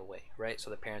it out the way, right? So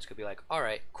the parents could be like, all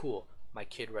right, cool, my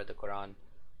kid read the Quran,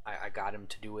 I got him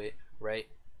to do it, right?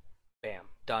 Bam,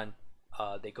 done.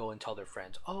 They go and tell their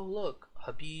friends, oh look,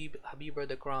 Habib read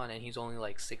the Quran and he's only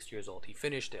like 6 years old. He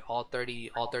finished it, all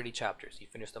 30 chapters. He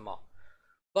finished them all.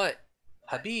 But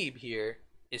Habib here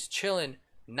is chilling,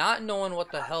 not knowing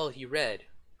what the hell he read,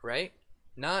 right?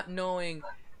 Not knowing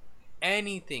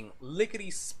anything,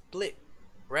 lickety split,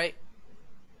 right?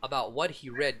 About what he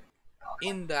read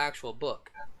in the actual book.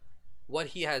 What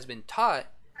he has been taught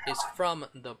is from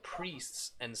the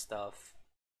priests and stuff,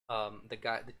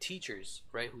 the teachers,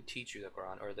 right, who teach you the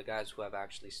Quran, or the guys who have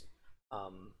actually,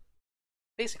 um,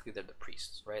 basically they're the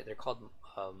priests, right? They're called,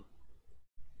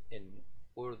 in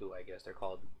Urdu, I guess they're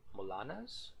called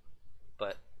mulanas,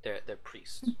 but they're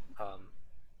priests.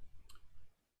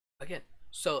 Again,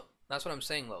 so that's what I'm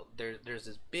saying though. There's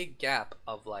this big gap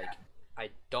of like I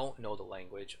don't know the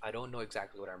language, I don't know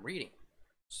exactly what I'm reading,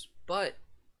 but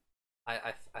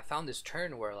I found this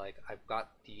turn where like I've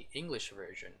got the English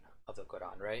version of the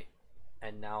Quran, right?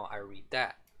 And now I read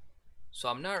that. So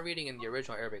I'm not reading in the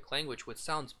original Arabic language, which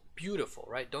sounds beautiful,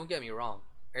 right? Don't get me wrong.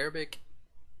 Arabic,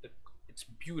 it's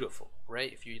beautiful,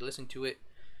 right? If you listen to it,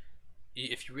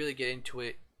 if you really get into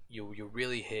it, you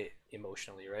really hit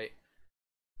emotionally, right?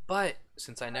 But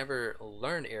since I never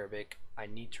learned Arabic, I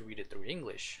need to read it through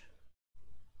English,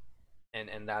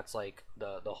 and that's like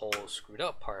the whole screwed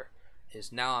up part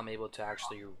is now I'm able to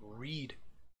actually read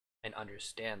and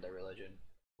understand the religion.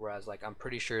 Whereas like I'm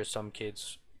pretty sure some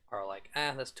kids are like,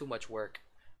 that's too much work,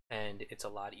 and it's a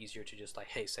lot easier to just like,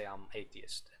 hey, say I'm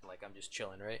atheist and like I'm just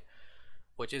chilling, right?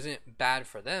 Which isn't bad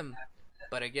for them.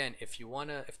 But again, if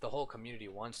the whole community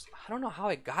wants, I don't know how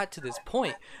I got to this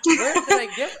point. Where did I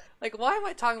get? Like, why am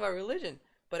I talking about religion?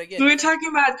 But again, We were if you, talking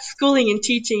about schooling and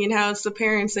teaching and how it's the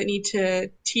parents that need to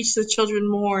teach the children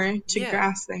more to yeah,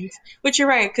 grasp things. Which you're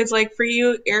right, because like for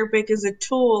you, Arabic is a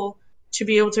tool to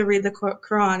be able to read the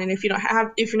Quran, and if you don't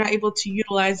have, if you're not able to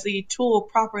utilize the tool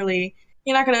properly,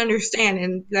 you're not going to understand.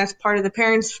 And that's part of the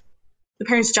parents'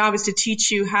 job is to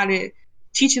teach you how to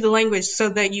teach you the language so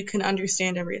that you can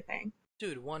understand everything.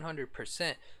 Dude,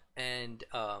 100%. And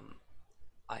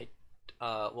I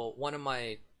well, one of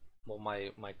my well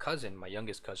my cousin, my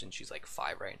youngest cousin, she's like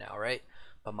 5 right now, right?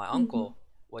 But my Hmm. uncle,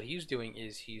 what he's doing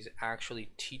is he's actually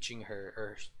teaching her,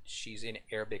 or she's in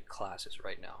Arabic classes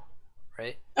right now,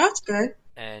 right? That's good.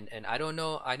 And I don't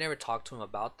know, I never talked to him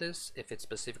about this, if it's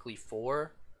specifically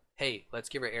for, hey, let's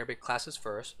give her Arabic classes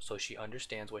first so she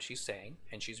understands what she's saying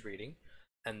and she's reading,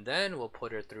 and then we'll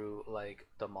put her through like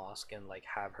the mosque and like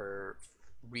have her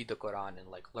read the Quran and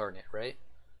like learn it, right?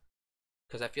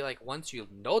 Because I feel like once you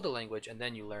know the language and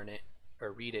then you learn it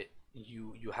or read it,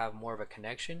 you have more of a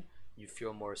connection. You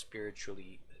feel more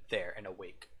spiritually there and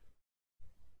awake.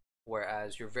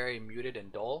 Whereas you're very muted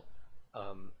and dull,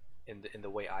 in the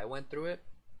way I went through it,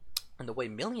 and the way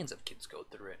millions of kids go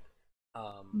through it.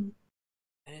 Um,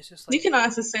 and it's just You like, can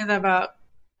also say that about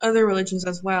other religions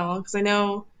as well, because I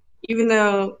know even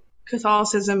though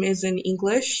Catholicism is in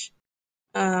English,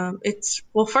 it's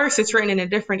well, first it's written in a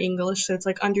different English, so it's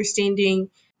like understanding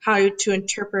how to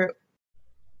interpret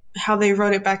how they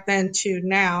wrote it back then to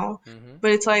now. mm-hmm,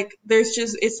 But it's like there's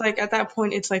just it's like at that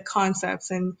point it's like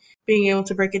concepts and being able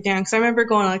to break it down. Because I remember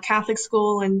going to a Catholic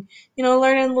school and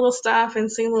learning little stuff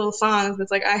and singing little songs. But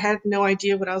it's like I had no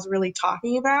idea what I was really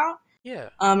talking about. yeah,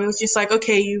 It was just like,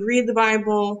 okay, you read the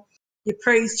Bible, you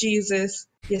praise Jesus,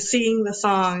 you sing the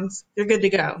songs, you're good to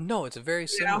go. no, it's very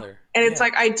You know? similar. And it's Yeah,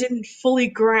 like I didn't fully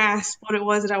grasp what it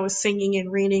was that I was singing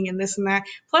and reading and this and that.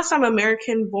 Plus, I'm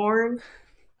American born,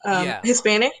 yeah,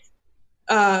 Hispanic.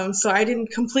 So I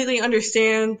didn't completely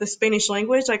understand the Spanish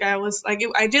language. Like I was like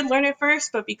I did learn it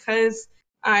first, but because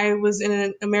I was in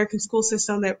an American school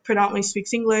system that predominantly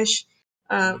speaks English,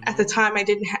 at the mm-hmm, time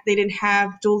they didn't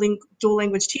have dual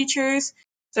language teachers,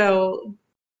 so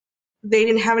they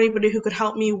didn't have anybody who could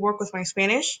help me work with my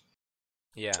Spanish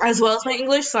yeah, as well as my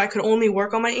English. So I could only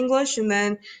work on my English and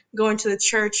then going to the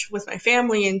church with my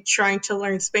family and trying to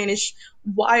learn Spanish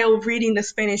while reading the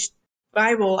Spanish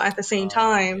Bible at the same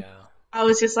time. yeah, I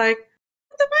was just like,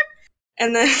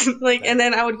 and then and that,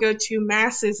 then I would go to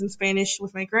masses in Spanish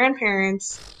with my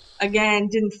grandparents. Again,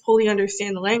 didn't fully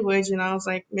understand the language, and I was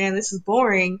like, man, this is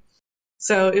boring.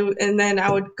 And then I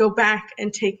would go back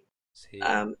and take see,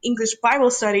 English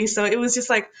Bible study. So it was just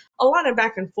like a lot of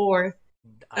back and forth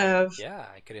of yeah,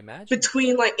 I could imagine.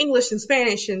 between like English and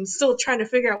Spanish, and still trying to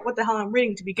figure out what the hell I'm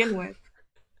reading to begin with.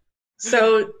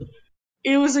 So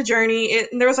it was a journey.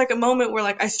 And there was like a moment where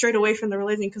like I strayed away from the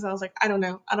religion because I was like, I don't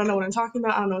know what I'm talking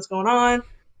about. I don't know what's going on.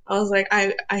 I was like,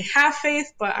 I have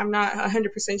faith, but I'm not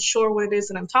 100% sure what it is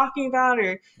that I'm talking about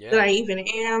or that Yeah, I even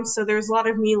am. So there's a lot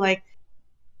of me like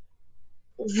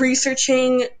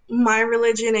researching my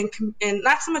religion and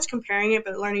not so much comparing it,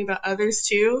 but learning about others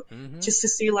too, mm-hmm, just to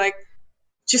see like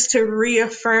just to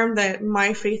reaffirm that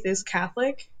my faith is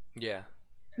Catholic. yeah,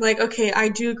 Like, okay, I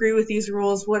do agree with these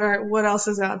rules. What else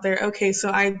is out there? Okay, so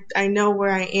I know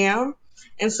where I am.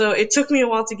 And so it took me a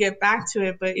while to get back to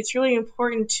it, but it's really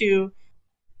important to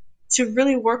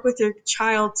really work with your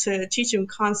child to teach them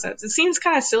concepts. It seems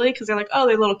kind of silly because they're like, oh,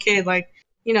 they're a little kid, like,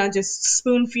 just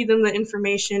spoon feed them the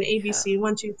information, yeah, ABC,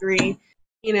 1, 2, 3,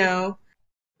 you know,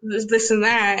 this and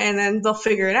that, and then they'll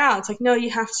figure it out. It's like, no, you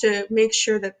have to make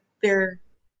sure that they're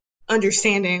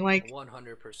understanding. Like,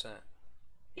 100%.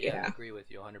 Yeah, I yeah. agree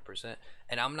with you 100%.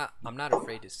 And I'm not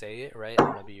afraid to say it, right?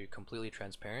 I'm gonna be completely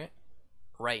transparent.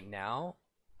 Right now,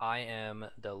 I am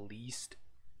the least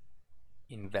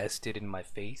invested in my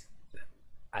faith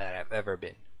I've ever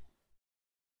been,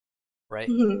 right?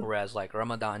 Hmm. Whereas like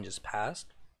Ramadan just passed,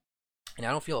 and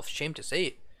I don't feel ashamed to say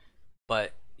it,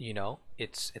 but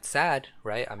it's sad,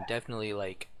 right? I'm definitely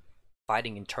like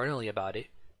fighting internally about it,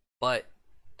 but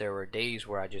there were days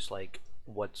where I just like,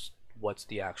 what's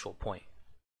the actual point?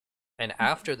 And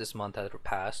after this month had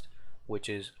passed, which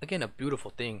is again a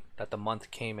beautiful thing that the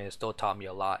month came and it still taught me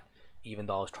a lot, even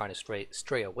though I was trying to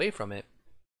stray away from it.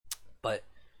 But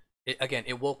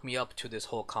it woke me up to this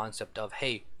whole concept of,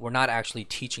 hey, we're not actually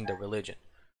teaching the religion.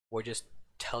 We're just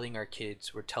telling our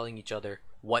kids, we're telling each other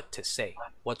what to say,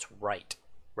 what's right,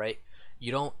 right?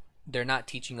 You don't. They're not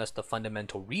teaching us the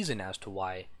fundamental reason as to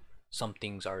why some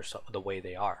things are the way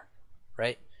they are,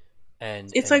 right?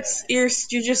 And It's and like you're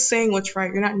just saying what's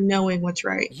right. You're not knowing what's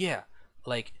right. yeah,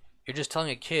 like you're just telling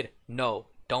a kid, no,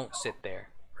 don't sit there,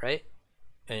 right?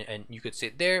 And you could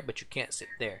sit there, but you can't sit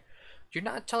there. You're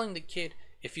not telling the kid,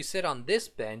 if you sit on this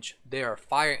bench, there are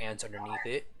fire ants underneath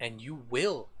it, and you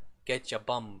will get your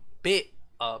bum bit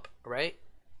up, right?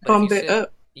 But if you Bump it sit,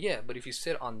 up. yeah, but if you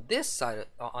sit on this side,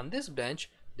 on this bench,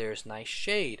 there's nice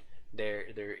shade.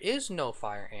 There is no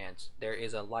fire ants. There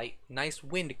is a light, nice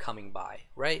wind coming by,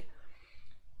 right?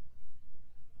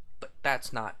 But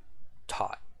that's not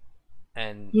taught.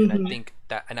 And I Mm-hmm. think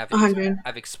that, and 100.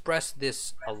 I've expressed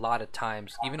this a lot of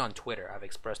times, even on Twitter. I've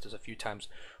expressed this a few times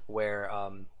where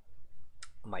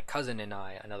my cousin and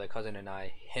I, another cousin and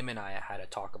I, him and I had a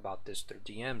talk about this through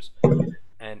DMs,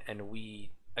 and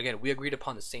we again we agreed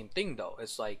upon the same thing though.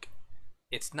 It's like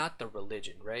it's not the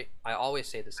religion, right? I always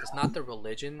say this. It's not the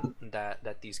religion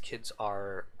that these kids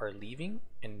are leaving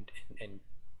and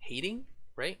hating,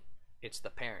 right? It's the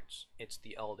parents, it's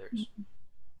the elders,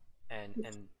 and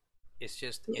it's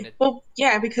just in a Well,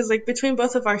 yeah, because like between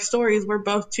both of our stories, we're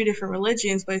both two different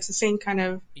religions, but it's the same kind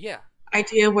of yeah,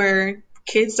 idea where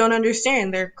kids don't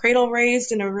understand. They're cradle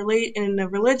raised in a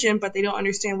religion, but they don't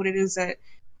understand what it is that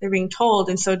they're being told.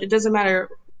 And so it doesn't matter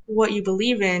what you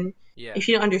believe in. yeah, If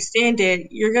you don't understand it,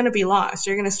 you're going to be lost.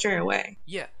 You're going to stray away.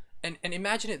 yeah. And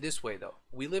imagine it this way though.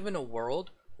 We live in a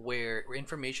world where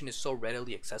information is so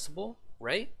readily accessible,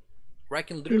 right? Where I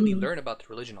can literally Hmm. learn about the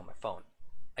religion on my phone.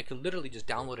 I could literally just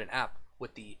download an app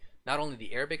with the not only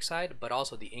the Arabic side but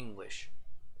also the English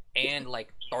and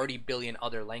like 30 billion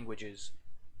other languages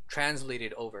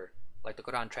translated over, like the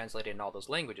Quran translated in all those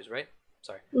languages, right?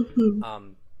 Sorry. Hmm.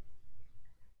 Um,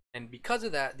 and because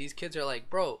of that, these kids are like,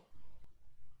 bro,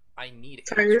 I need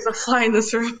Sorry, there's a answers. fly in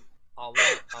this room.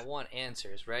 I want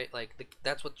answers, right? Like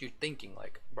that's what you're thinking.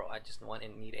 Like, bro, I just want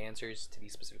and need answers to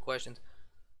these specific questions,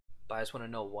 but I just want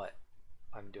to know what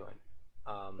I'm doing.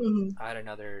 Hmm. I had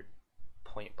another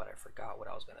point, but I forgot what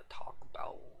I was gonna talk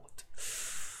about.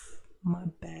 My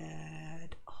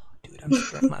bad. Oh, dude,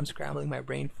 I'm scrambling my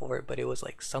brain for it, but it was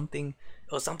like something.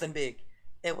 It was something big.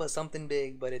 It was something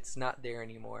big, but it's not there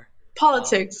anymore. Um,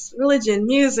 Politics, religion,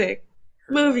 music,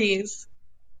 her. movies,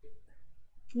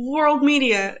 world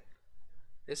media,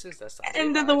 This is the Sunday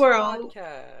end of the Vibes world,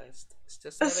 podcast. It's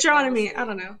just another astronomy. I conversation.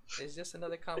 don't know. It's just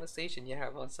another conversation you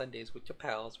have on Sundays with your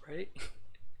pals, right?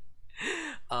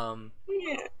 um,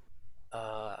 Yeah.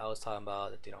 I was talking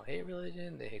about that they don't hate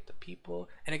religion, they hate the people,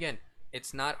 and again,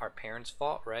 it's not our parents'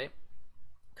 fault, right?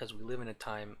 Because we live in a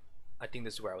time. I think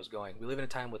this is where I was going. We live in a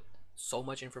time with so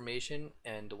much information,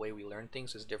 and the way we learn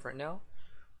things is different now.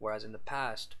 Whereas in the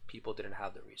past, people didn't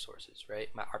have the resources, right?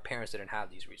 Our parents didn't have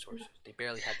these resources. They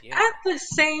barely had the At internet. the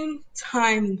same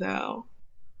time, though,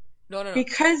 No, no, no.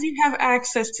 because you have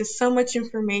access to so much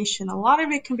information, a lot of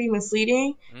it can be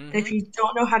misleading. And if Mm-hmm. you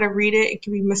don't know how to read it, it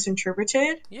can be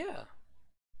misinterpreted. Yeah.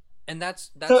 And that's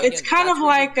So that's it's again, kind of that's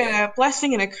where you like get a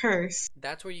blessing and a curse.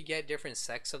 that's where you get different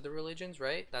sects of the religions,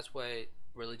 right? That's why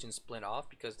religions split off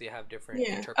because they have different Yeah.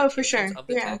 Oh, for interpretations sure. of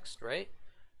the Yeah. text, right?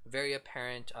 Very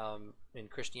apparent in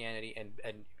Christianity and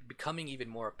becoming even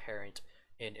more apparent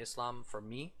in Islam for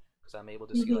me because I'm able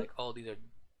to see Hmm. like, oh, these Yeah.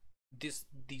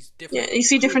 different You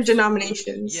see different groups.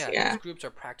 denominations. Yeah, these Yeah. groups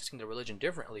are practicing the religion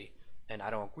differently, and I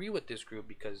don't agree with this group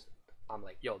because I'm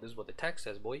like, yo, this is what the text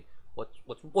says, boy.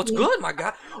 What's Yeah. good, my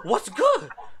guy? What's good?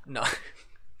 No.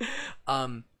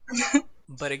 um,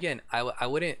 but again, I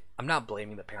wouldn't. I'm not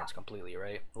blaming the parents completely,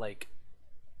 right? Like,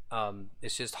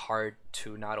 it's just hard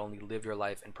to not only live your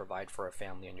life and provide for a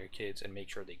family and your kids and make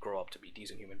sure they grow up to be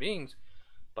decent human beings,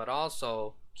 but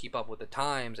also keep up with the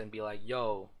times and be like,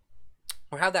 yo,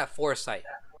 or have that foresight.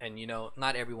 And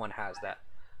not everyone has that.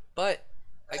 But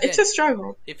It's again, a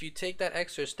struggle. if you take that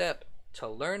extra step to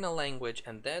learn a language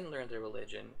and then learn the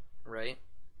religion, right?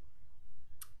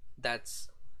 That's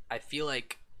I feel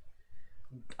like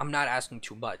I'm not asking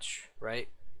too much, right?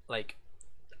 Like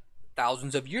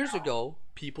thousands of years ago,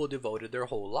 people devoted their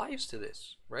whole lives to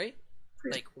this, right?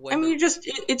 Like I when mean,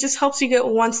 the it just helps you get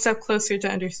one step closer to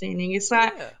understanding. It's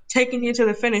not yeah, taking you to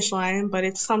the finish line, but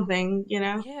it's something, you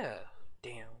know? yeah.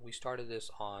 Damn, we started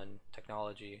this on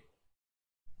technology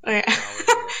Oh, yeah. and now we're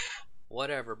here.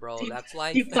 Whatever, bro. Deep, That's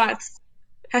life. deep thoughts.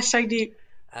 Hashtag deep.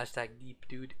 Hashtag deep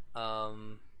dude.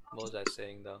 What was I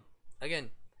saying though? Again,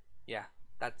 yeah,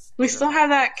 that's We those are still my have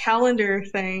that points. calendar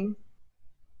thing.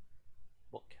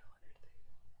 What calendar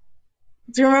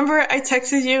thing? Do you remember I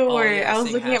texted you Oh where yeah, I was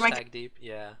saying looking at my hashtag deep.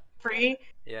 Yeah, free,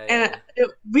 yeah, yeah, and yeah.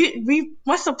 we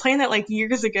must have planned that like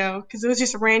years ago because it was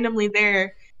just randomly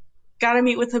there. Gotta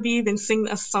meet with Habib and sing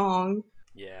a song,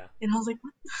 Yeah. and I was like,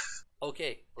 what?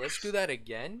 Okay, let's do that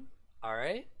again. All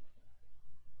right,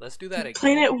 let's do that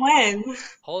Plan again. it when?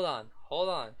 Hold on, hold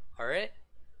on. All right,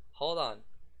 hold on.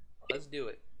 Let's do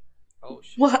it. Oh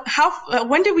shit. Well,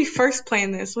 when did we first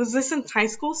plan this? Was this in high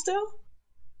school still?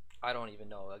 I don't even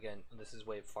know. Again, this is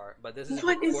way far, but this is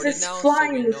What is recorded this now, so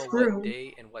flying we in know this what room?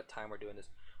 day and what time we're doing this.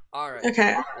 All right,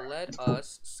 Okay. let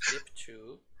us skip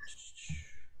to.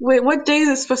 Wait, what day is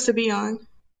it supposed to be on?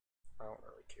 I don't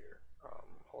really care.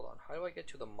 Hold on. How do I I get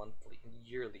to the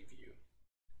yearly view?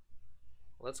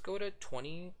 Let's go to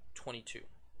 2022.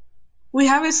 We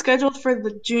have it scheduled for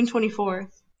the June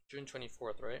 24th June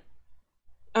 24th, right?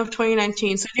 of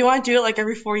 2019. So do you want to do it like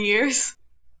every 4 years?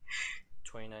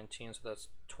 2019, so that's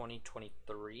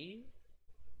 2023?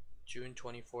 June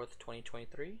 24th,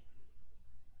 2023?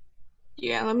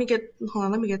 Yeah, let me get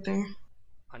there.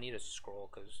 I need to scroll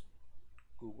because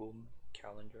Google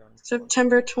Calendar on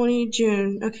September 20,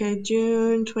 June. Okay,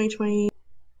 June 2020.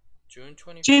 June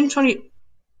 24th. June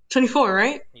 2024,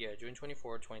 right? Yeah, June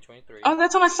 24, 2023. Oh,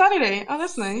 that's on a Saturday. Oh,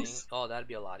 that's nice. Oh, that'd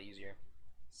be a lot easier.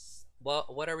 Well,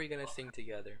 what are we gonna sing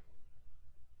together?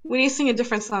 We need to sing a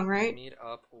different song, right? Meet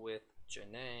up with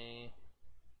Janae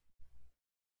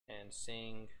and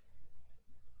sing.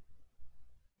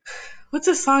 What's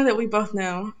a song that we both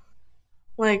know?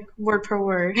 Like, word per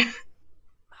word.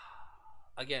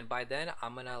 Again, by then,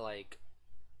 I'm gonna, like,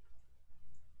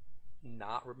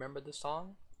 not remember the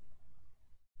song.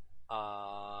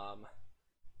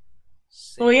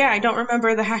 Well, yeah, I don't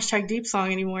remember the hashtag deep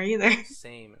song anymore either.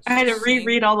 Same. I had to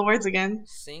reread all the words again.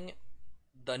 Sing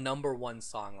the number one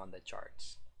song on the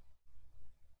charts.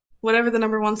 Whatever the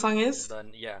number one song is? The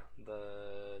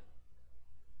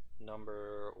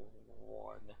number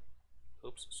one.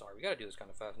 Oops, sorry. We gotta do this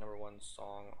kind of fast. Number one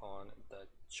song on the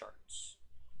charts.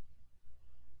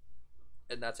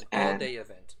 And that's an all-day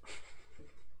event.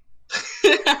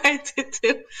 I did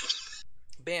too.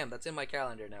 Bam, that's in my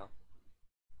calendar now.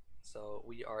 So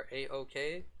we are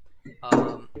A-okay.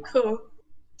 Cool.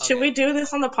 Should we do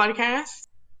this on the podcast?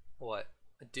 What?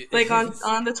 Like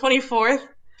on the 24th?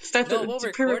 Start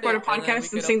to pre-record a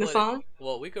podcast and sing the song?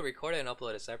 Well, we could record it and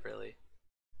upload it separately.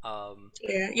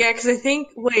 Yeah, because I think...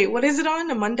 Wait, what is it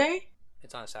on? A Monday?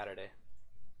 It's on a Saturday.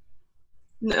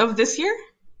 Of this year?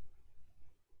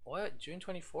 What? June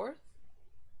 24th?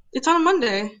 It's on a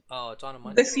Monday. Oh, it's on a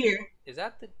Monday? This year. Is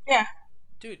that the... Yeah.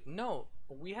 Dude, no.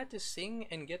 We had to sing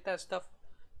and get that stuff...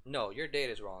 No, your date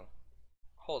is wrong.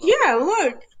 Hold on. Yeah,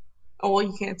 look. Oh, well,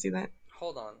 you can't see that.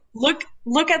 Hold on. Look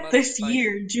at this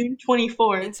year, June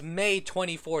 24th. It's May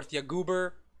 24th, ya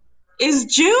goober. It's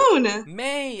June!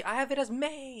 May! I have it as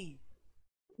May!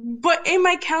 But in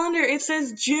my calendar, it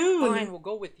says June. Fine, we'll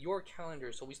go with your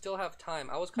calendar, so we still have time.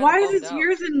 I was kind Why of is it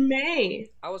yours in May?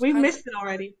 We missed it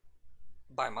already.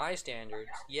 By my standards,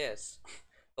 yes.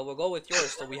 But we'll go with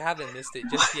yours, so we haven't missed it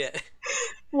just yet.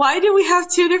 Why do we have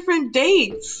two different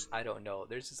dates? I don't know.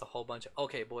 There's just a whole bunch of...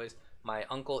 Okay, boys. My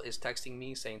uncle is texting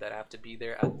me saying that I have to be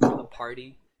there for the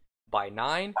party by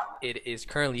 9. It is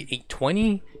currently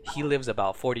 8:20. He lives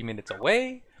about 40 minutes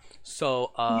away.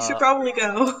 So, you should probably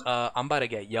go. I'm about to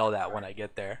get yelled at when I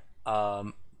get there.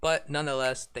 But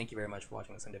nonetheless, thank you very much for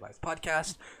watching the Sunday Vibes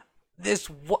podcast.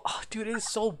 Dude, it is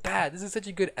so bad. This is such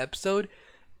a good episode.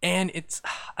 And it's...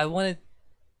 I want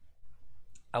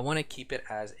to keep it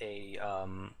as a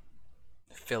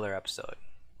filler episode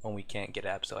when we can't get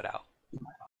an episode out.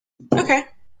 Okay.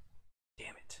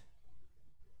 Damn it.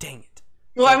 Dang it.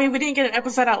 Well, I mean, we didn't get an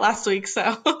episode out last week,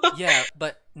 so. Yeah,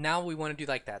 but now we want to do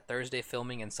like that Thursday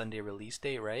filming and Sunday release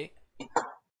date, right?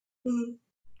 Mm-hmm.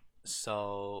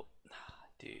 So,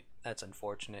 dude, that's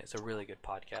unfortunate. It's a really good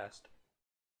podcast.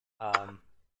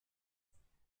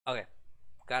 Okay.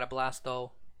 Got a blast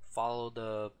though. Follow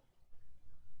the...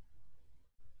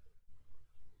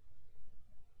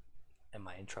 Am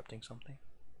I interrupting something?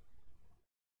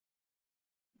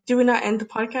 Do we not end the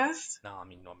podcast? No, I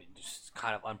mean, just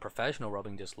kind of unprofessional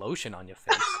rubbing this lotion on your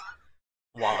face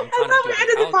while I'm I trying thought to we do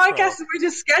ended the the podcast outro. and we're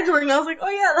just scheduling. I was like, oh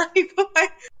yeah, let me put my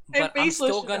But I'm face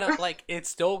still lotion gonna, on. like, it's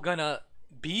still gonna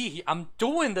be... I'm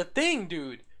doing the thing,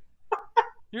 dude.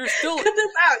 You're still... Cut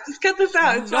this out. Just cut this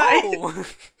out. It's fine. No!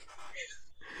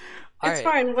 It's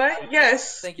fine. What?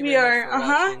 Yes. Thank you we very are. much for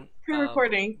watching.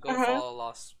 Pre-recording. Go follow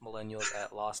Lost Millennials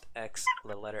at Lost X,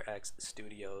 the letter X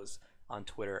Studios on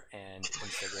Twitter and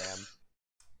Instagram.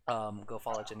 Go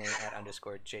follow Janae at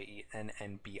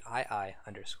 _JENNBII_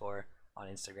 on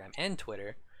Instagram and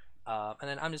Twitter. And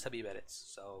then I'm just Habib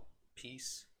Edits. So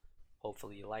peace.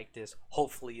 Hopefully you like this.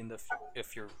 Hopefully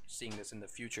if you're seeing this in the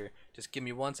future, just give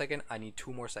me 1 second. I need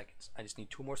 2 more seconds. I just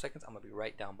need 2 more seconds. I'm gonna be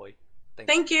right down, boy.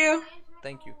 Thank you.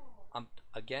 Thank you.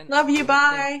 Again. Love you.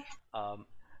 Bye.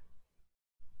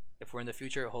 If we're in the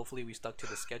future, hopefully we stuck to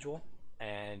the schedule,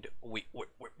 and we're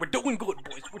doing good,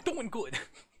 boys. We're doing good.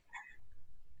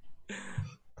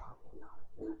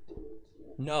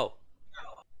 No,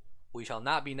 we shall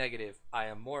not be negative. I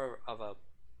am more of a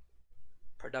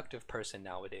productive person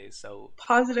nowadays, so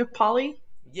Positive Polly.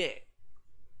 yeah.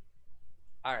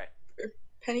 All right.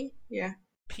 Penny. Yeah.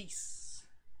 Peace.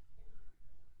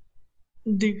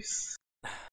 Deuce.